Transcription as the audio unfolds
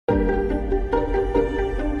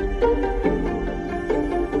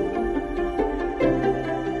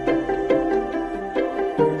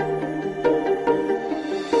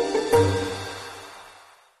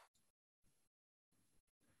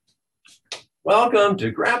Welcome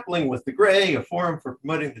to Grappling with the Gray, a forum for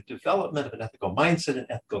promoting the development of an ethical mindset and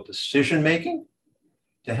ethical decision making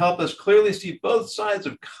to help us clearly see both sides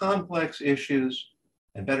of complex issues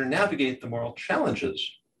and better navigate the moral challenges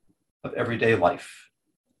of everyday life.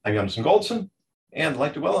 I'm Jonathan Goldson, and I'd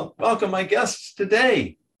like to welcome my guests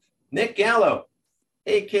today, Nick Gallo,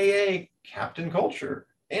 aka Captain Culture,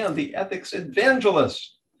 and the Ethics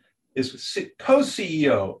Evangelist, is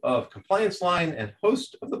co-CEO of Compliance Line and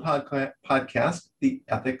host of the podcast, The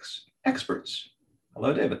Ethics Experts.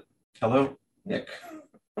 Hello, David. Hello, Nick.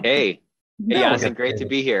 Hey, Jonathan, great to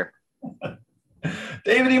be here.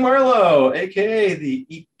 David E. Marlowe, aka the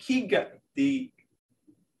Iki guy. You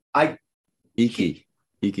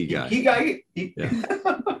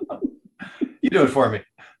do it for me.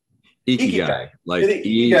 Ikigai. Like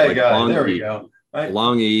Ikigai guy. Long there we go. Right?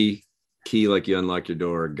 Long E. Key like you unlock your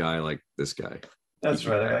door, guy like this guy. That's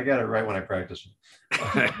right. I got it right when I practice.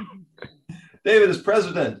 David is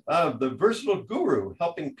president of the Versatile Guru,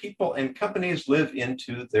 helping people and companies live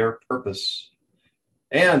into their purpose.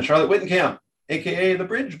 And Charlotte Wittenkamp, aka the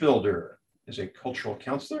Bridge Builder, is a cultural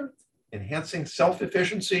counselor, enhancing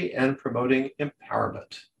self-efficiency and promoting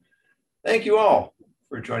empowerment. Thank you all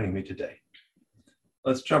for joining me today.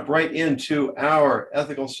 Let's jump right into our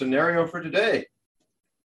ethical scenario for today.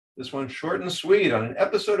 This one's short and sweet. On an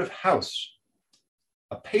episode of House,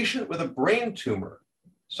 a patient with a brain tumor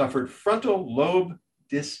suffered frontal lobe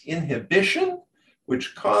disinhibition,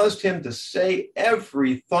 which caused him to say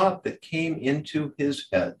every thought that came into his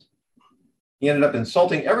head. He ended up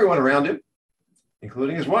insulting everyone around him,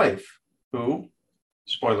 including his wife, who,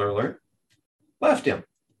 spoiler alert, left him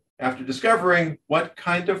after discovering what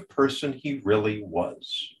kind of person he really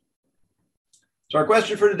was. So our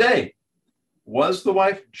question for today: was the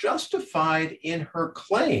wife justified in her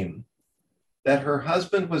claim that her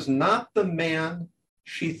husband was not the man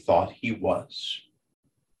she thought he was?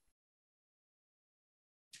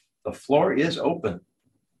 The floor is open.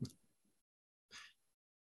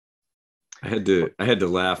 I had to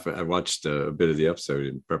laugh. I watched a bit of the episode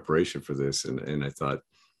in preparation for this, and I thought,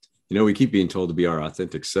 we keep being told to be our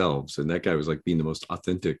authentic selves, and that guy was like being the most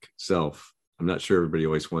authentic self. I'm not sure everybody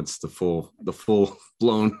always wants the full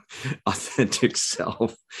blown authentic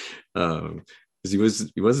self, because he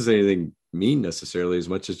wasn't saying anything mean necessarily, as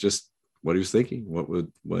much as just what he was thinking,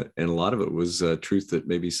 and a lot of it was truth that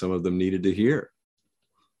maybe some of them needed to hear.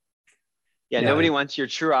 Yeah, nobody wants your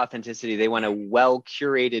true authenticity. They want a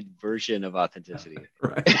well-curated version of authenticity.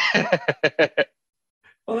 Right.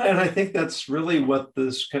 Well, and I think that's really what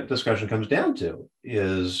this discussion comes down to,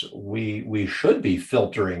 is we should be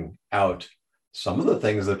filtering out some of the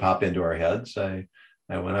things that pop into our heads. When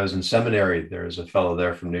I was in seminary, there was a fellow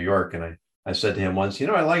there from New York, and I said to him once, what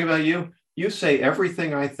I like about you, you say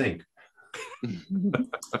everything I think.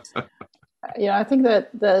 I think that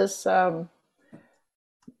there's,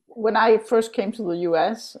 when I first came to the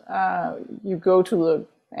US, you go to the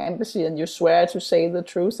embassy and you swear to say the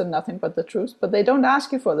truth and nothing but the truth, but they don't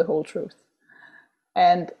ask you for the whole truth.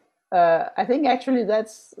 And I think actually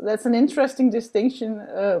that's an interesting distinction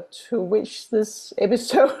to which this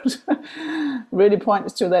episode really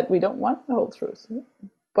points to, that we don't want the whole truth,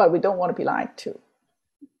 but we don't want to be lied to.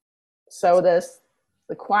 So the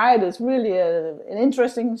quiet is really an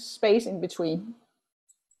interesting space in between.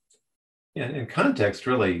 Yeah, and context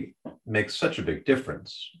really makes such a big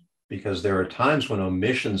difference, because there are times when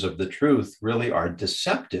omissions of the truth really are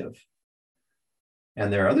deceptive.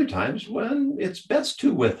 And there are other times when it's best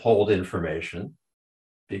to withhold information,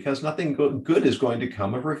 because nothing good is going to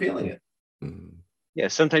come of revealing it. Mm-hmm. Yeah,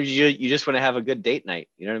 sometimes you just want to have a good date night.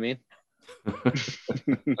 You know what I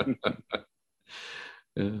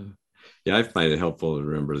mean? Yeah, I find it helpful to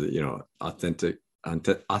remember that,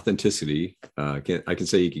 authenticity, I can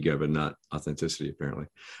say ikigai, but not authenticity, apparently.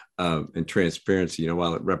 And transparency,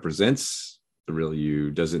 while it represents the real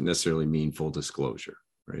you, doesn't necessarily mean full disclosure,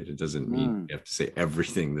 right? It doesn't mean you have to say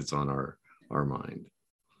everything that's on our mind.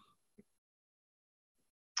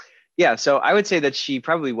 Yeah, so I would say that she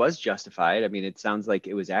probably was justified. I mean, it sounds like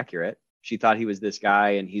it was accurate. She thought he was this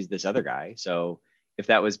guy and he's this other guy. So if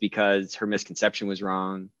that was because her misconception was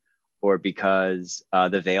wrong, or because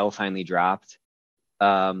the veil finally dropped,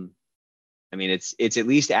 I mean, it's at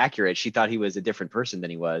least accurate. She thought he was a different person than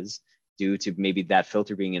he was, due to maybe that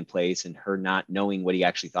filter being in place and her not knowing what he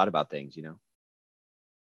actually thought about things,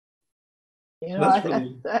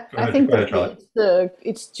 I think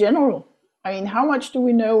it's general. I mean, how much do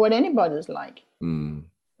we know what anybody's like? Mm.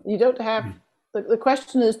 You don't have, the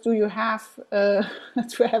question is, do you have to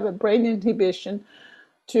have a brain inhibition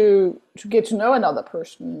to get to know another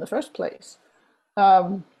person in the first place?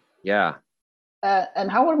 Yeah.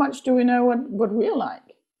 And how much do we know what we're like?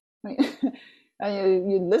 I mean,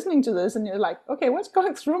 and you're listening to this and you're like, okay, what's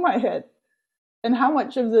going through my head? And how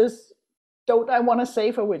much of this don't I want to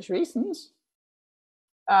say for which reasons?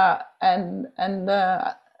 And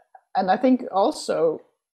I think also,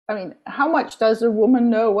 I mean, how much does a woman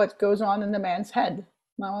know what goes on in a man's head?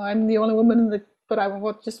 Now, I'm the only woman but I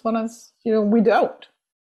just want to, we don't.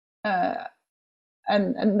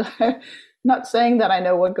 And not saying that I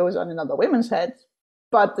know what goes on in other women's heads,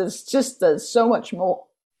 but there's so much more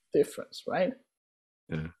difference, right?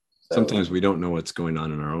 Yeah. So, sometimes we don't know what's going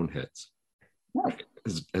on in our own heads. No.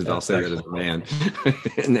 As I'll say that as a man,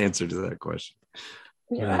 in answer to that question.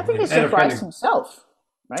 Yeah, I think he surprised himself,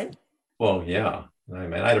 right? Well, yeah. I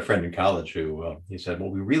mean, I had a friend in college who he said,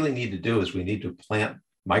 what we really need to do is we need to plant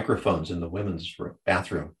microphones in the women's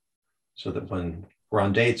bathroom so that when we're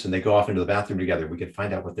on dates and they go off into the bathroom together, we can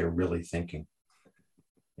find out what they're really thinking.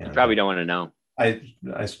 And you probably don't want to know. I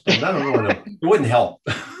don't want to know. It wouldn't help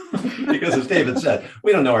because, as David said,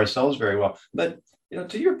 we don't know ourselves very well. But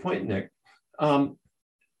to your point, Nick,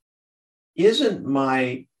 isn't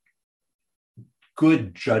my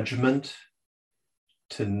good judgment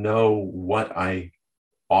to know what I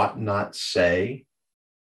ought not say?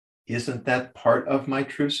 Isn't that part of my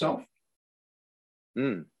true self?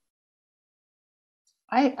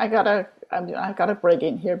 I gotta break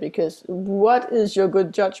in here, because what is your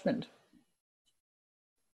good judgment?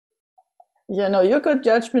 Your good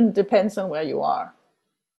judgment depends on where you are.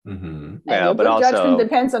 Mm-hmm. And your good judgment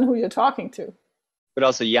depends on who you're talking to. But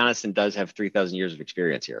also, Jonathan does have 3,000 years of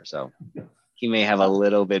experience here, so he may have a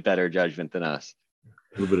little bit better judgment than us.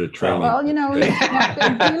 A little bit of training. Well, he's not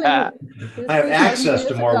been dealing. I have access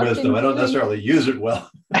to more wisdom. I don't necessarily use it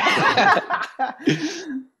well.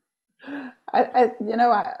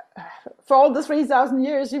 For all the 3,000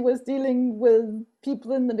 years, he was dealing with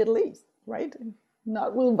people in the Middle East, right?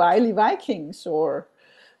 Not with wily Vikings or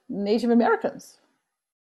Native Americans.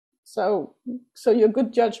 So your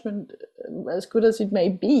good judgment, as good as it may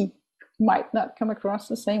be, might not come across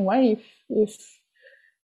the same way if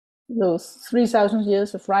those 3,000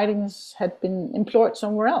 years of writings had been employed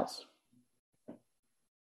somewhere else.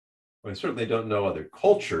 We certainly don't know other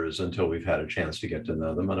cultures until we've had a chance to get to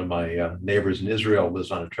know them. One of my neighbors in Israel was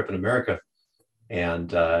on a trip in America,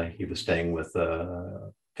 and he was staying with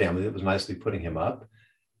a family that was nicely putting him up.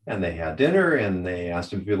 And they had dinner, and they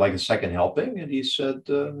asked him if he'd like a second helping. And he said,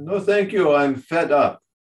 no, thank you. I'm fed up.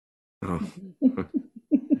 Oh.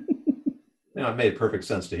 It made perfect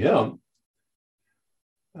sense to him.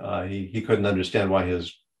 He couldn't understand why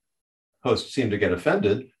his host seemed to get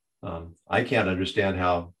offended. I can't understand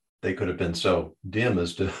how they could have been so dim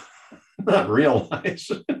as to not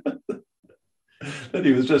realize that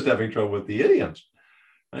he was just having trouble with the idioms.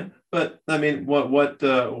 Right? But I mean,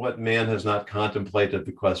 what man has not contemplated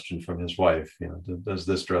the question from his wife? Does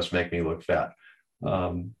this dress make me look fat?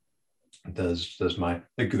 Does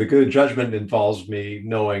the good judgment involves me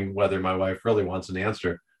knowing whether my wife really wants an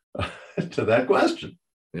answer to that question?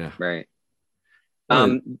 Yeah, right.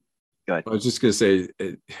 Go ahead. I was just going to say,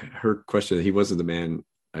 her question. He wasn't the man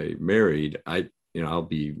I married. I'll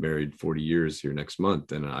be married 40 years here next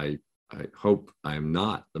month, and I hope I'm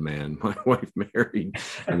not the man my wife married.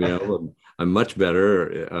 I mean, I'm much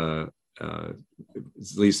better. At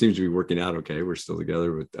least seems to be working out okay. We're still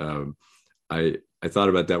together, but I thought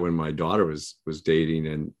about that when my daughter was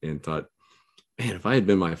dating, and thought, man, if I had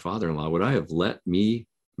been my father-in-law, would I have let me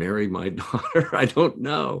marry my daughter? I don't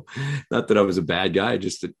know. Not that I was a bad guy,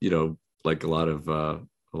 just that, like a lot of I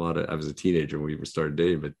was a teenager when we started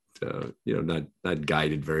dating, but not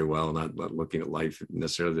guided very well, not looking at life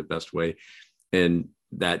necessarily the best way. And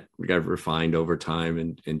that got refined over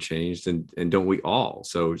time and changed. And don't we all?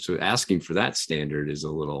 So asking for that standard is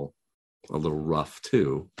a little rough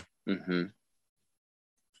too. Mm-hmm.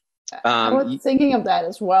 I was thinking of that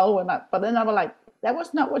as well but then I was like, that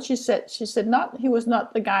was not what she said. She said he was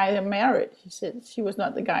not the guy I married. She said she was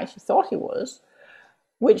not the guy she thought he was,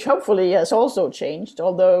 which hopefully has also changed,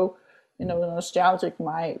 although, the nostalgic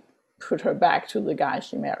might put her back to the guy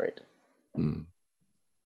she married.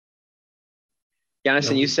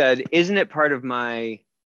 Jonathan, you said, isn't it part of my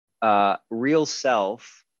real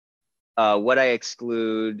self, what I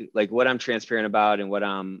exclude, like what I'm transparent about and what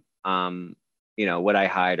I'm, what I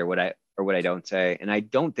hide or what I don't say? And I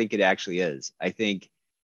don't think it actually is. I think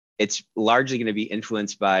it's largely going to be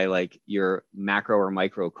influenced by like your macro or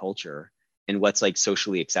micro culture and what's like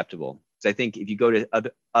socially acceptable. So I think if you go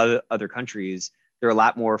to other countries, there are a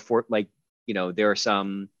lot more there are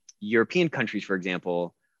some European countries, for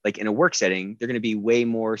example, like in a work setting, they're going to be way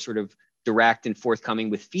more sort of direct and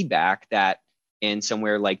forthcoming with feedback that and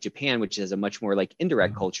somewhere like Japan, which has a much more like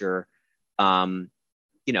indirect culture,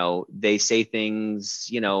 they say things,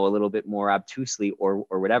 a little bit more obtusely or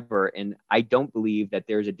whatever. And I don't believe that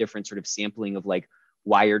there's a different sort of sampling of like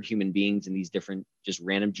wired human beings in these different just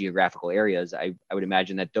random geographical areas. I would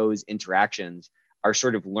imagine that those interactions are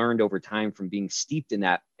sort of learned over time from being steeped in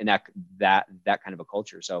that kind of a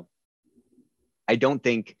culture. So I don't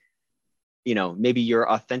think, maybe you're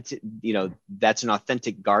authentic, that's an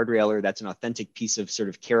authentic guardrail, or that's an authentic piece of sort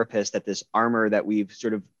of carapace, that this armor that we've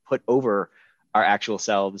sort of put over our actual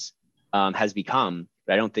selves has become,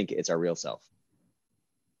 but I don't think it's our real self.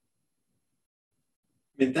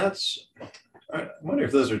 I mean, I wonder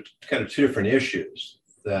if those are kind of two different issues.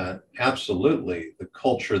 That absolutely the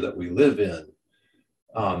culture that we live in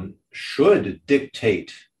should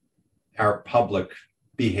dictate our public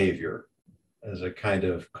behavior. As a kind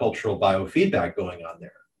of cultural biofeedback going on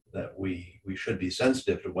there, that we should be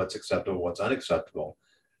sensitive to what's acceptable, what's unacceptable.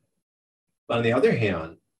 But on the other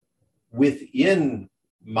hand, within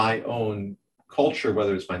my own culture,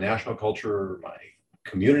 whether it's my national culture or my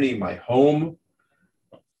community, my home,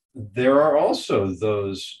 there are also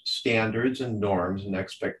those standards and norms and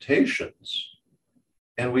expectations.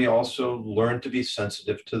 And we also learn to be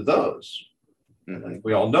sensitive to those. Mm-hmm. I think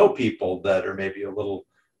we all know people that are maybe a little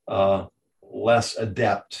less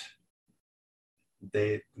adept.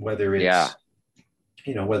 Whether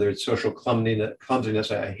it's social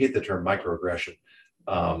clumsiness. I hate the term microaggression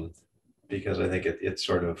because I think it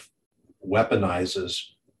sort of weaponizes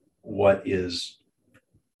what is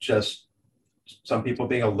just some people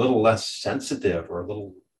being a little less sensitive or a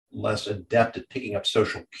little less adept at picking up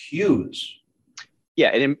social cues. Yeah,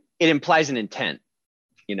 it implies an intent,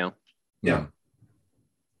 Yeah.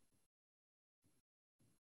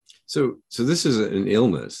 So this is an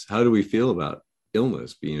illness. How do we feel about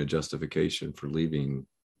illness being a justification for leaving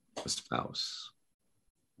a spouse?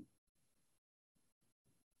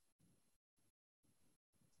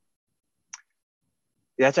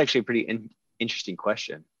 That's actually a pretty interesting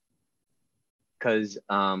question, because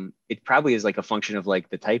it probably is like a function of like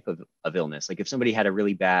the type of illness. Like if somebody had a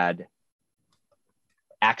really bad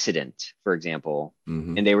accident, for example,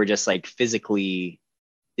 mm-hmm. and they were just like physically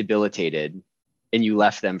debilitated, and you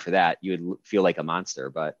left them for that, you would feel like a monster.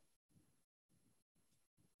 But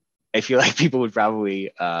I feel like people would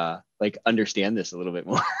probably like understand this a little bit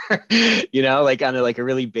more, like on a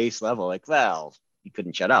really base level. Like, well, he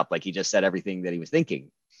couldn't shut up. Like he just said everything that he was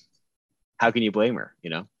thinking. How can you blame her?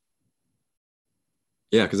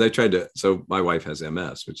 Yeah, because so my wife has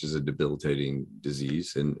MS, which is a debilitating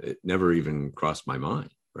disease, and it never even crossed my mind,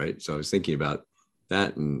 right? So I was thinking about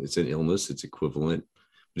that, and it's an illness, it's equivalent.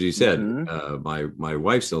 As you said, mm-hmm. My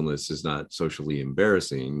wife's illness is not socially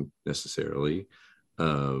embarrassing necessarily,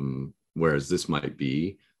 whereas this might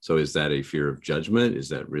be. So is that a fear of judgment? Is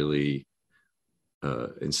that really,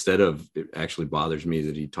 instead of it actually bothers me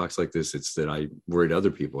that he talks like this, it's that I worried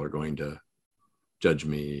other people are going to judge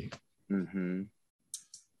me. Mm-hmm.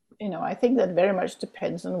 I think that very much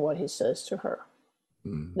depends on what he says to her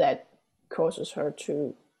that causes her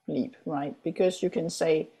to leap, right? Because you can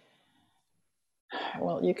say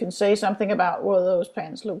something about whether those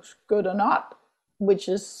pants looks good or not, which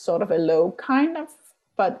is sort of a low kind of,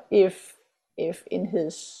 but if in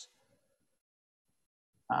his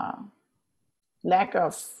lack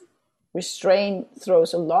of restraint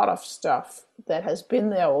throws a lot of stuff that has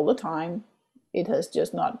been there all the time, it has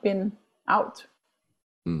just not been out,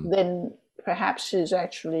 then perhaps she's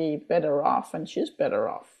actually better off, and she's better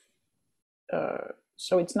off.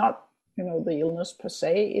 So it's not, the illness per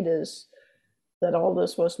se, it is that all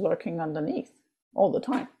this was lurking underneath all the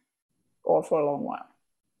time, or for a long while.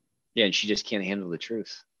 Yeah, and she just can't handle the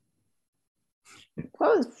truth.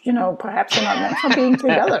 Well, perhaps they're not meant for being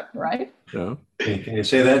together, right? Yeah. Can you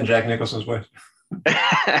say that in Jack Nicholson's voice?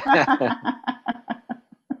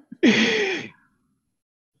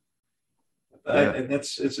 And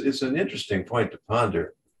it's an interesting point to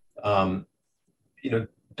ponder. Don't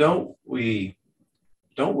we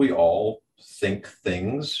all think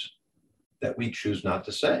things that we choose not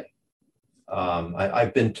to say?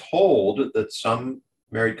 I've been told that some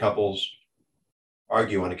married couples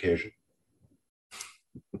argue on occasion,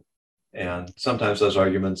 and sometimes those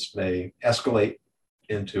arguments may escalate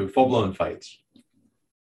into full-blown fights.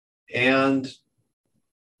 And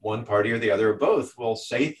one party or the other or both will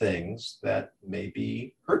say things that may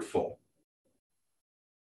be hurtful.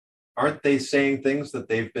 Aren't they saying things that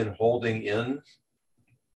they've been holding in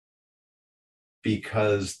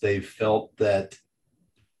because they felt that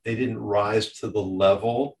they didn't rise to the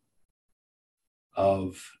level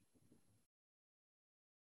of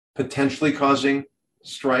potentially causing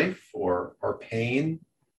strife or pain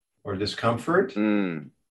or discomfort. Mm.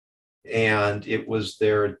 And it was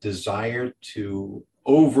their desire to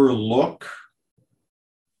overlook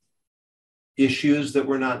issues that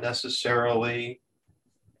were not necessarily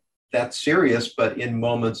that serious, but in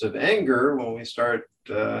moments of anger, when we start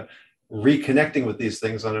reconnecting with these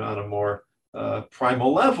things on a more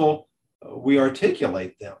primal level, we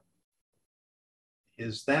articulate them.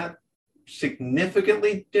 Is that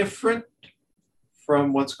significantly different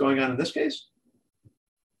from what's going on in this case?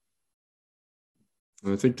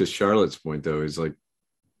 I think to Charlotte's point, though, is like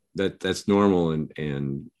that's normal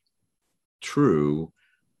and true,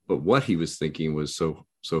 but what he was thinking was so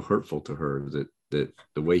hurtful to her that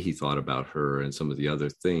the way he thought about her and some of the other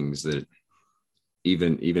things, that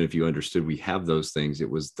even if you understood we have those things, it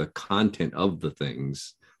was the content of the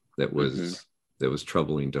things that was that was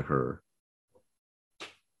troubling to her.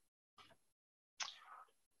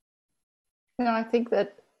 I think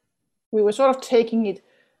that we were sort of taking it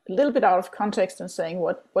a little bit out of context and saying,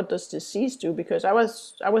 what does disease do? Because I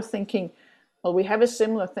was thinking, well, we have a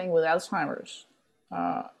similar thing with Alzheimer's,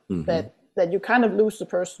 that you kind of lose the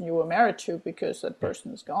person you were married to because that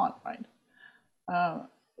person is gone, right?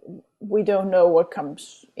 We don't know what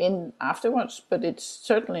comes in afterwards, but it's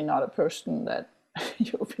certainly not a person that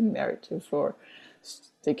you've been married to for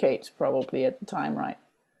decades, probably at the time, right?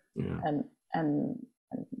 Yeah. And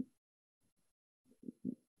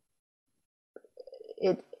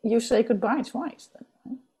you say goodbye twice then,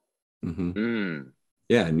 right? Mm-hmm.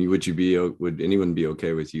 Yeah, and would anyone be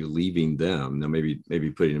okay with you leaving them? Now, maybe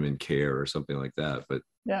putting them in care or something like that, but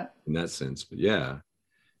yeah, in that sense. But yeah,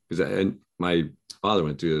 because my father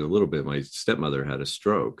went through it a little bit. My stepmother had a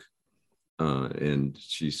stroke, and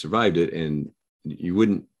she survived it. And you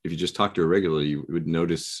wouldn't, if you just talked to her regularly, you would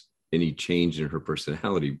notice any change in her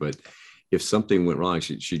personality. But if something went wrong,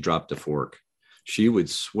 she dropped a fork. She would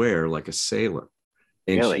swear like a sailor.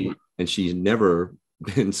 And really? she's never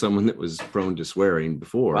been someone that was prone to swearing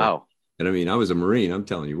before. Wow. And I mean, I was a Marine. I'm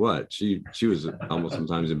telling you what, she was almost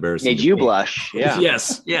sometimes embarrassing. Made you blush. Yeah.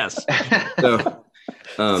 yes. So,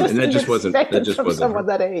 and that just wasn't someone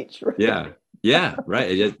that age. Right? Yeah.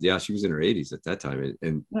 Right. Yeah. She was in her 80s at that time.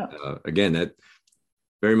 And again, that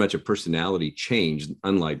very much a personality change,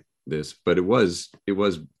 unlike this, but it was,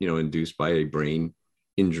 induced by a brain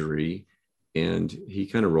injury, and he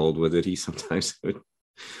kind of rolled with it. He sometimes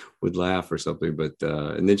would laugh or something, but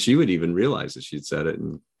and then she would even realize that she'd said it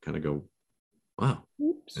and kind of go, wow.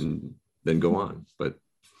 Oops. And then go on. But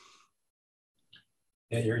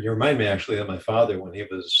yeah, you remind me actually of my father when he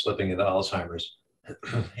was slipping into Alzheimer's.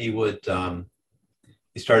 He would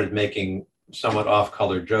he started making somewhat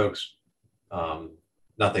off-color jokes,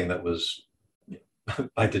 nothing that was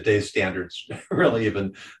by today's standards really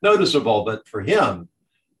even noticeable, but for him,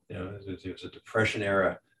 it was a Depression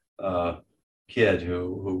era kid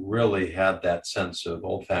who really had that sense of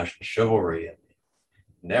old-fashioned chivalry, and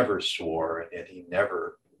never swore, and he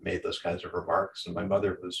never made those kinds of remarks. And my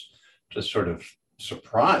mother was just sort of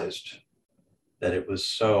surprised that it was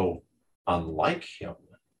so unlike him.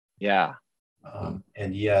 Yeah.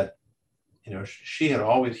 And yet, he had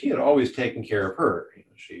always taken care of her.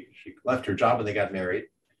 She left her job when they got married,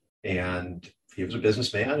 and he was a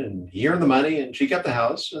businessman, and he earned the money, and she kept the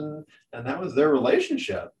house, and that was their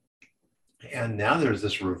relationship. And now there's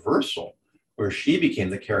this reversal where she became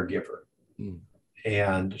the caregiver,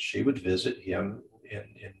 and she would visit him in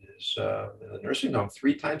the nursing home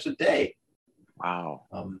 3 times a day. Wow.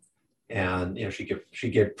 And she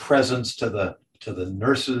gave presents to the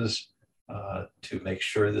nurses to make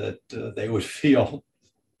sure that they would feel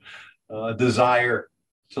desire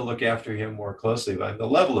to look after him more closely. But the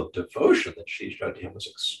level of devotion that she showed to him was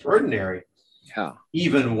extraordinary. Yeah.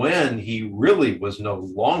 Even when he really was no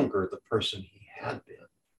longer the person he had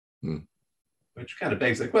been. Which kind of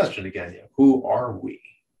begs the question again, who are we?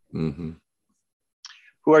 Mm-hmm.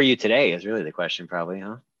 Who are you today is really the question, probably,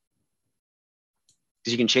 huh?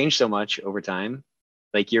 Because you can change so much over time.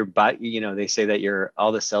 Like your body, they say that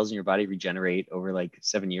all the cells in your body regenerate over like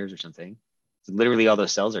 7 years or something. So literally all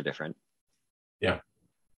those cells are different. Yeah.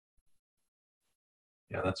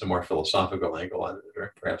 Yeah, that's a more philosophical angle on it,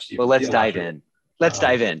 or perhaps. Well, let's dive in. Let's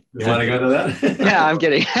dive in. You want to go to that? Yeah, I'm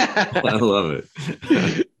kidding. I love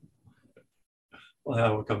it.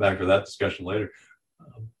 Well, we'll come back to that discussion later.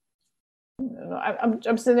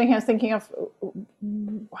 I'm sitting here thinking of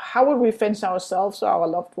how would we fence ourselves or our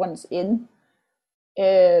loved ones in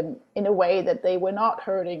a way that they were not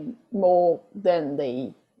hurting more than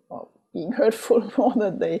being hurtful more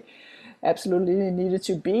than they absolutely needed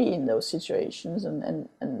to be in those situations. And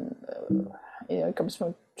it comes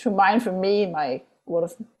to mind for me, one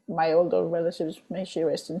of my older relatives, may she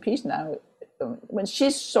rest in peace now, when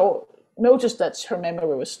she noticed that her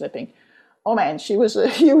memory was slipping, oh man, she was a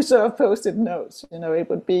user of post-it notes. It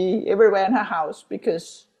would be everywhere in her house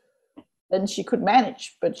because then she could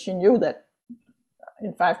manage, but she knew that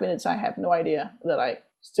in 5 minutes I have no idea that I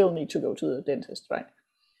still need to go to the dentist, right?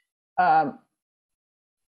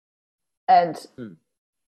 And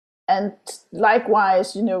and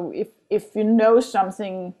likewise, if you know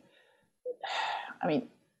something, I mean,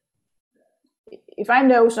 if I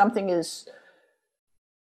know something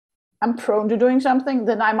I'm prone to doing something,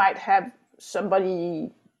 then I might have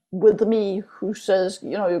somebody with me who says,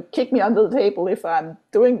 you kick me under the table if I'm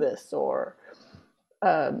doing this, or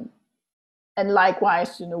and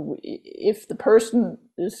likewise, if the person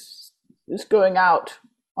is going out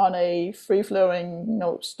on a free flowing,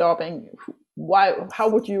 stopping, how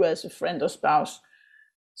would you as a friend or spouse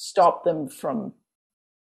stop them from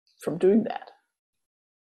doing that?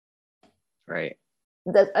 Right.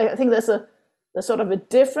 That I think there's sort of a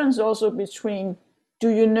difference also between, do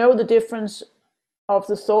you know the difference of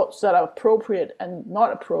the thoughts that are appropriate and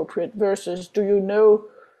not appropriate versus do you know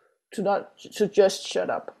to just shut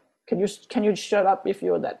up? Can you shut up if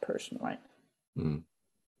you're that person, right? Mm.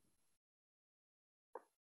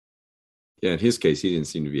 Yeah, in his case, he didn't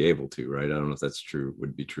seem to be able to, right? I don't know if that's true,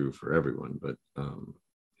 would be true for everyone, but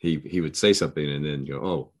he would say something and then go,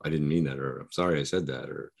 oh, I didn't mean that, or I'm sorry I said that,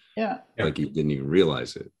 or like he didn't even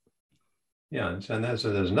realize it. Yeah, and there's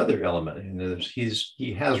another element, and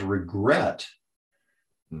he has regret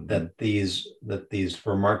that these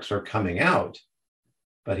remarks are coming out,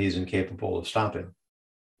 but he's incapable of stopping.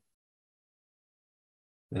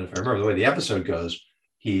 And if I remember the way the episode goes,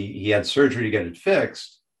 he had surgery to get it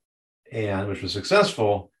fixed, and which was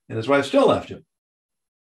successful, and his wife still left him.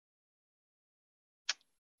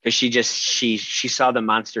 Because she saw the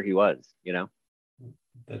monster he was,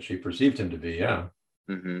 That she perceived him to be, yeah.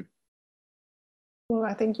 Mm-hmm. Well,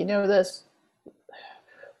 I think, this,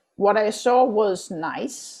 what I saw was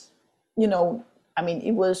nice. I mean,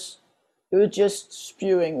 it was just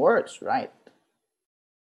spewing words, right?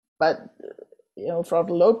 But,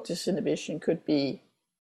 frontal lobe disinhibition could be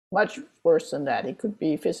much worse than that. It could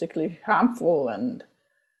be physically harmful and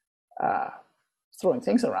throwing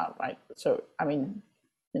things around, right? So, I mean,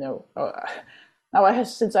 now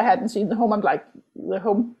since I hadn't seen the home, I'm like the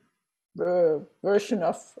home version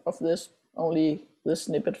of this, only the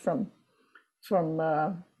snippet from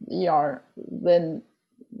ER. Then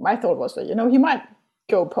my thought was that he might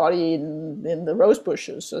go potty in the rose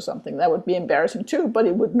bushes or something. That would be embarrassing too, but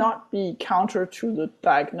it would not be counter to the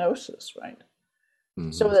diagnosis, right?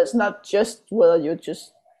 Mm-hmm. So that's not just whether you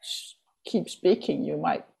just keep speaking. You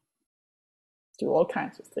might do all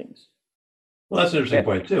kinds of things. Well, that's an interesting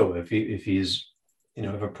point too. If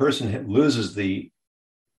a person loses the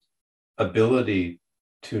ability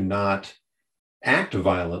to not act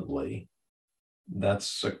violently,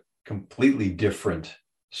 that's a completely different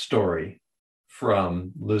story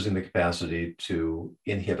from losing the capacity to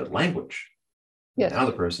inhibit language. Yes. Now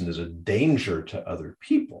the person is a danger to other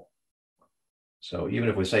people. So even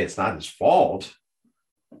if we say it's not his fault,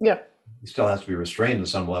 he still has to be restrained to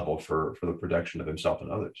some level for the protection of himself and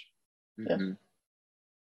others. Mm-hmm.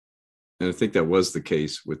 And I think that was the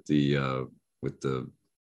case with the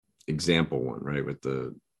example one, right? With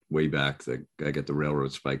the way back, the guy got the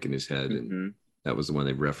railroad spike in his head, and that was the one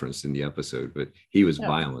they referenced in the episode. But he was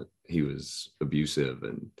violent, he was abusive,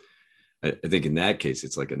 and I think in that case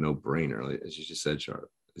it's like a no-brainer, as you just said, Charlotte.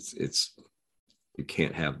 It's you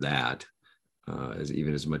can't have that.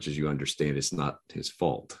 Even as much as you understand it's not his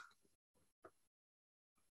fault.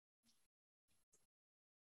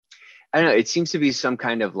 I don't know. It seems to be some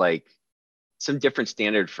kind of some different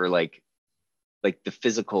standard for like the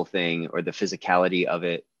physical thing or the physicality of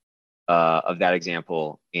it, of that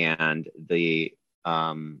example, and the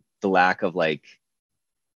lack of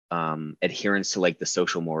adherence to the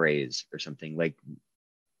social mores or something. Like,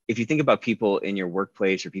 if you think about people in your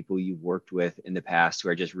workplace or people you've worked with in the past who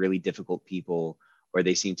are just really difficult people, or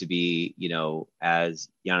they seem to be, as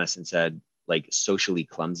Jonathan said, socially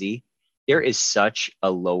clumsy, there is such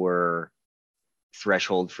a lower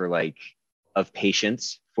threshold for of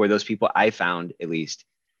patience for those people, I found at least,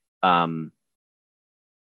 than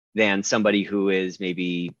somebody who is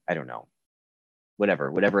maybe, I don't know,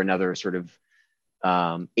 whatever another sort of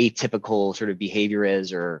atypical sort of behavior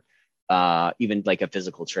is, or even a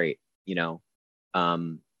physical trait, yeah.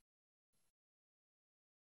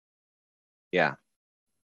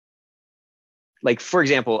 For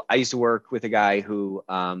example, I used to work with a guy who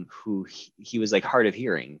he was hard of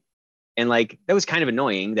hearing, And like, that was kind of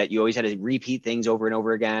annoying that you always had to repeat things over and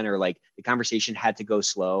over again, or like the conversation had to go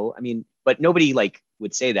slow. I mean, but nobody like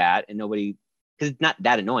would say that, and nobody, because it's not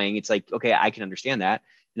that annoying. It's like, okay, I can understand that.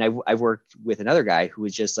 And I've worked with another guy who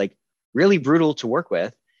was just like really brutal to work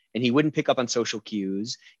with, and he wouldn't pick up on social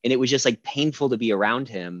cues. And it was just like painful to be around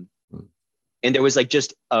him. And there was like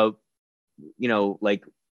just a, like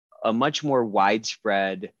a much more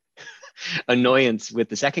widespread annoyance with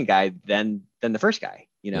the second guy than the first guy,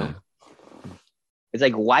 Yeah. It's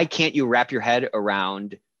like, why can't you wrap your head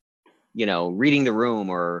around, reading the room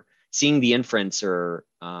or seeing the inference, or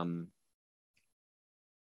I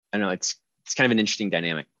don't know. It's kind of an interesting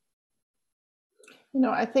dynamic.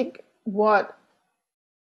 I think what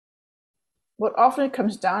often it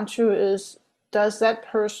comes down to is, does that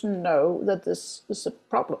person know that this is a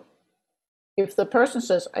problem? If the person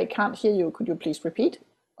says, I can't hear you, could you please repeat?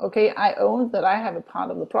 Okay, I own that I have a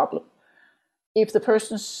part of the problem. If the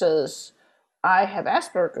person says, I have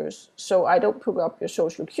Asperger's, so I don't pick up your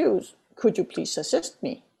social cues, could you please assist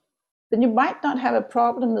me? Then you might not have a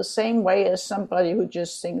problem the same way as somebody who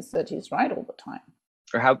just thinks that he's right all the time.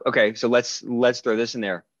 Or how? Okay, so let's throw this in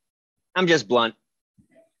there. I'm just blunt.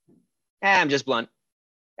 I'm just blunt.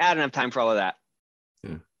 I don't have time for all of that.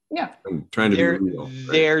 Yeah. I'm trying to be real. Right?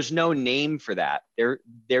 There's no name for that.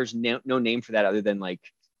 There's no name for that other than like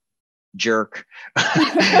jerk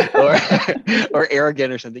or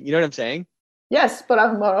arrogant or something. You know what I'm saying? Yes, but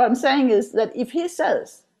what I'm saying is that if he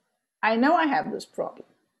says, I know I have this problem,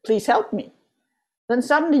 please help me, then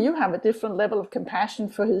suddenly you have a different level of compassion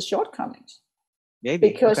for his shortcomings. Maybe.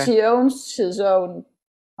 Because he owns his own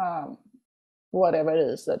whatever it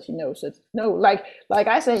is that he knows it. No, like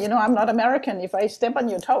I say, I'm not American. If I step on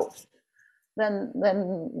your toes, then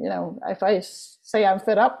if I say I'm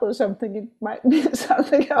fed up or something, it might mean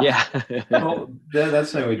something else. Yeah. Well,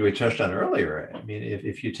 that's something we touched on earlier. I mean,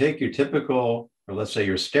 if you take your typical, or let's say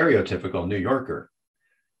your stereotypical New Yorker,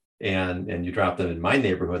 and you drop them in my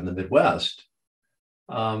neighborhood in the Midwest,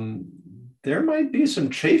 there might be some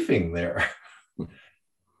chafing there.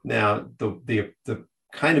 Now, the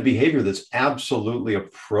kind of behavior that's absolutely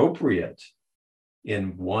appropriate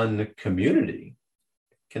in one community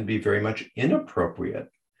can be very much inappropriate.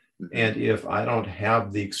 And if I don't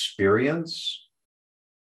have the experience,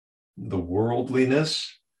 the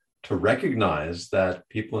worldliness to recognize that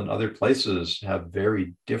people in other places have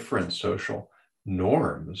very different social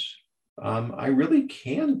norms, I really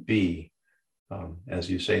can be, as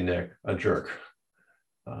you say, Nick, a jerk.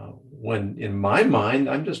 When in my mind,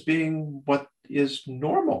 I'm just being what is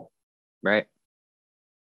normal. Right.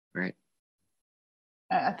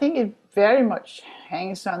 I think it very much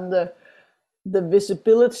hangs on the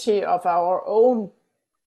visibility of our own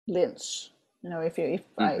lens.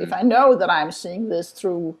 If I know that I'm seeing this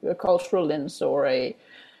through a cultural lens or a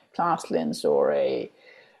class lens or a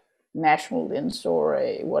national lens or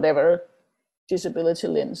a whatever disability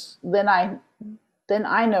lens, then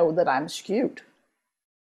I know that I'm skewed.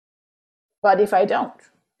 But if I don't,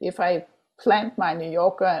 if I plant my New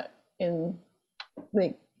Yorker in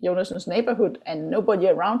Jonas's neighborhood and nobody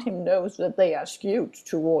around him knows that they are skewed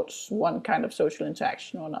towards one kind of social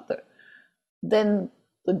interaction or another, then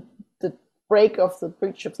the breach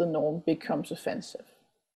of the norm becomes offensive.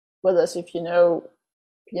 Whereas if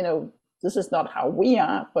this is not how we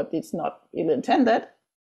are, but it's not ill-intended,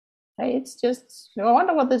 hey, it's just, I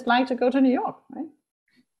wonder what it's like to go to New York, right?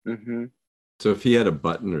 Mm-hmm. So if he had a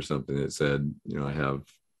button or something that said, I have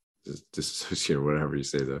disassociate or whatever you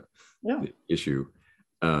say the issue,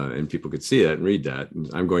 and people could see that and read that, and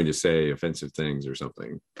I'm going to say offensive things or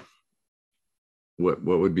something, what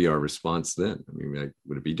would be our response then? I mean,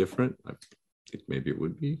 would it be different? I think maybe it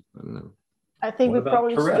would be. I don't know. I think What we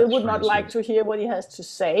probably Tourette's, still would not like to hear what he has to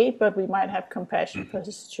say, but we might have compassion for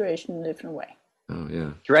his situation in a different way. Oh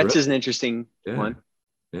yeah, Tourette's is an interesting one.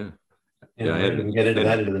 Yeah. I didn't get into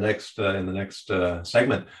that in the next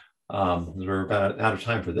segment. We're about out of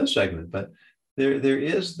time for this segment, but there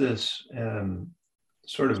is this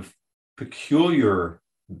sort of peculiar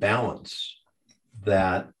balance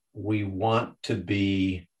that we want to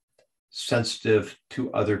be sensitive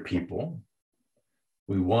to other people.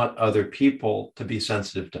 We want other people to be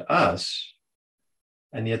sensitive to us.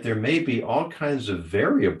 And yet there may be all kinds of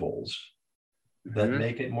variables that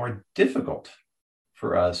make it more difficult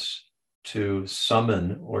for us to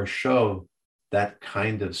summon or show that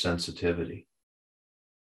kind of sensitivity.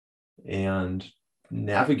 And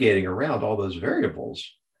navigating around all those variables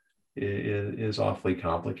is awfully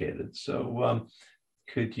complicated. So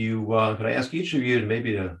could I ask each of you to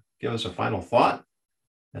maybe to give us a final thought,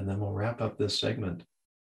 and then we'll wrap up this segment.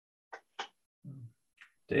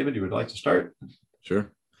 David, you would like to start? Sure.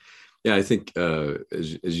 Yeah, I think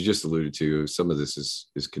as you just alluded to, some of this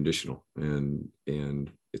is conditional, and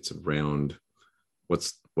it's around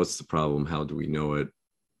what's the problem? How do we know it?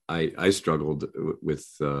 I struggled with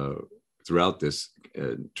throughout this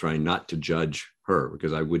trying not to judge her,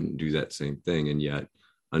 because I wouldn't do that same thing, and yet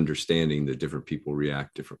understanding that different people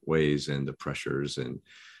react different ways and the pressures. And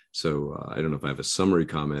so I don't know if I have a summary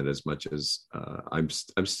comment as much as I'm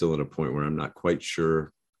still at a point where I'm not quite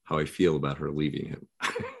sure how I feel about her leaving him.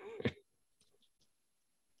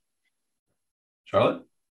 Charlotte?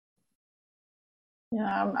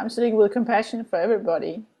 Yeah, I'm sitting with compassion for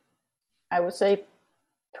everybody. I would say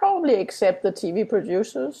probably except the TV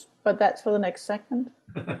producers, but that's for the next segment.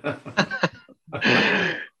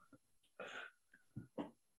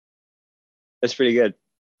 That's pretty good.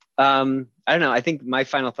 I don't know. I think my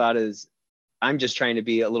final thought is I'm just trying to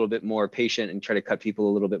be a little bit more patient and try to cut people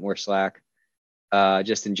a little bit more slack,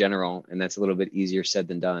 just in general. And that's a little bit easier said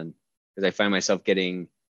than done, because I find myself getting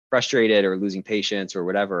frustrated or losing patience or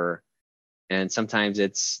whatever. And sometimes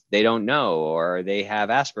it's they don't know, or they have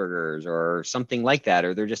Asperger's or something like that,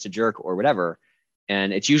 or they're just a jerk or whatever.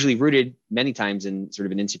 And it's usually rooted many times in sort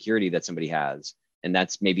of an insecurity that somebody has. And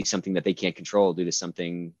that's maybe something that they can't control due to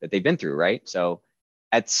something that they've been through, right? So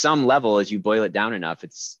at some level, as you boil it down enough,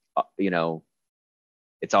 it's, it's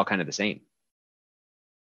all kind of the same.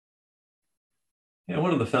 Yeah,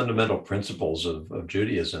 one of the fundamental principles of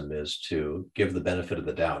Judaism is to give the benefit of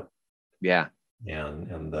the doubt. Yeah.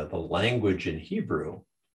 And the language in Hebrew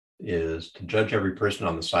is to judge every person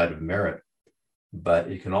on the side of merit,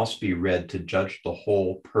 but it can also be read to judge the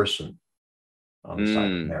whole person on the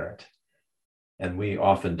side of merit. And we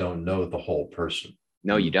often don't know the whole person.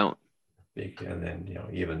 No, you don't. And then,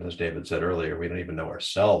 even as David said earlier, we don't even know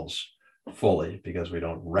ourselves fully because we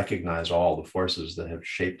don't recognize all the forces that have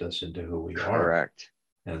shaped us into who we are. Correct.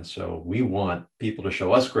 And so we want people to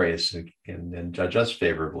show us grace and judge us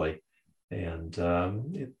favorably. And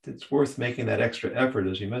it's worth making that extra effort,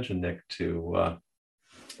 as you mentioned, Nick, to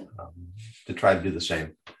try to do the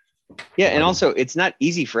same. Yeah, and also it's not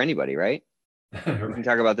easy for anybody, right? We can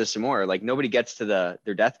talk about this some more. Like nobody gets to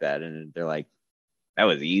their deathbed and they're like, "That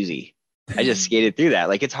was easy. I just skated through that."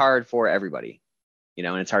 Like it's hard for everybody, and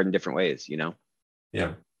it's hard in different ways,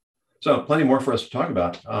 Yeah. So plenty more for us to talk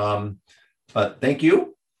about. But thank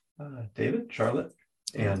you, David, Charlotte,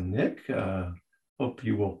 and Nick. Hope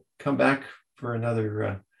you will come back for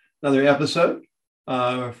another episode.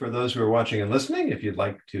 For those who are watching and listening, if you'd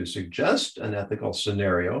like to suggest an ethical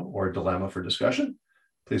scenario or dilemma for discussion,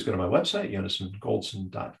 please go to my website,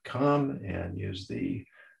 jonasongoldson.com, and use the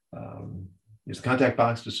contact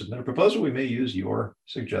box to submit a proposal. We may use your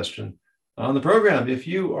suggestion on the program. If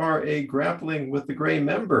you are a Grappling with the Gray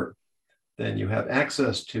member, then you have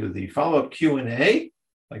access to the follow-up Q&A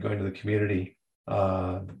by going to the community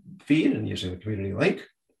feed and using the community link.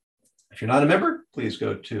 If you're not a member, please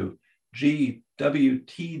go to gwtg.live.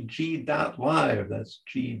 That's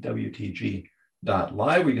gwtg.live.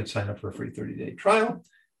 We can sign up for a free 30-day trial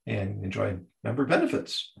and enjoy member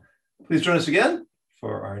benefits. Please join us again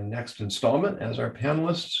for our next installment as our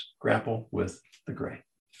panelists grapple with the gray.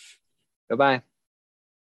 Bye-bye.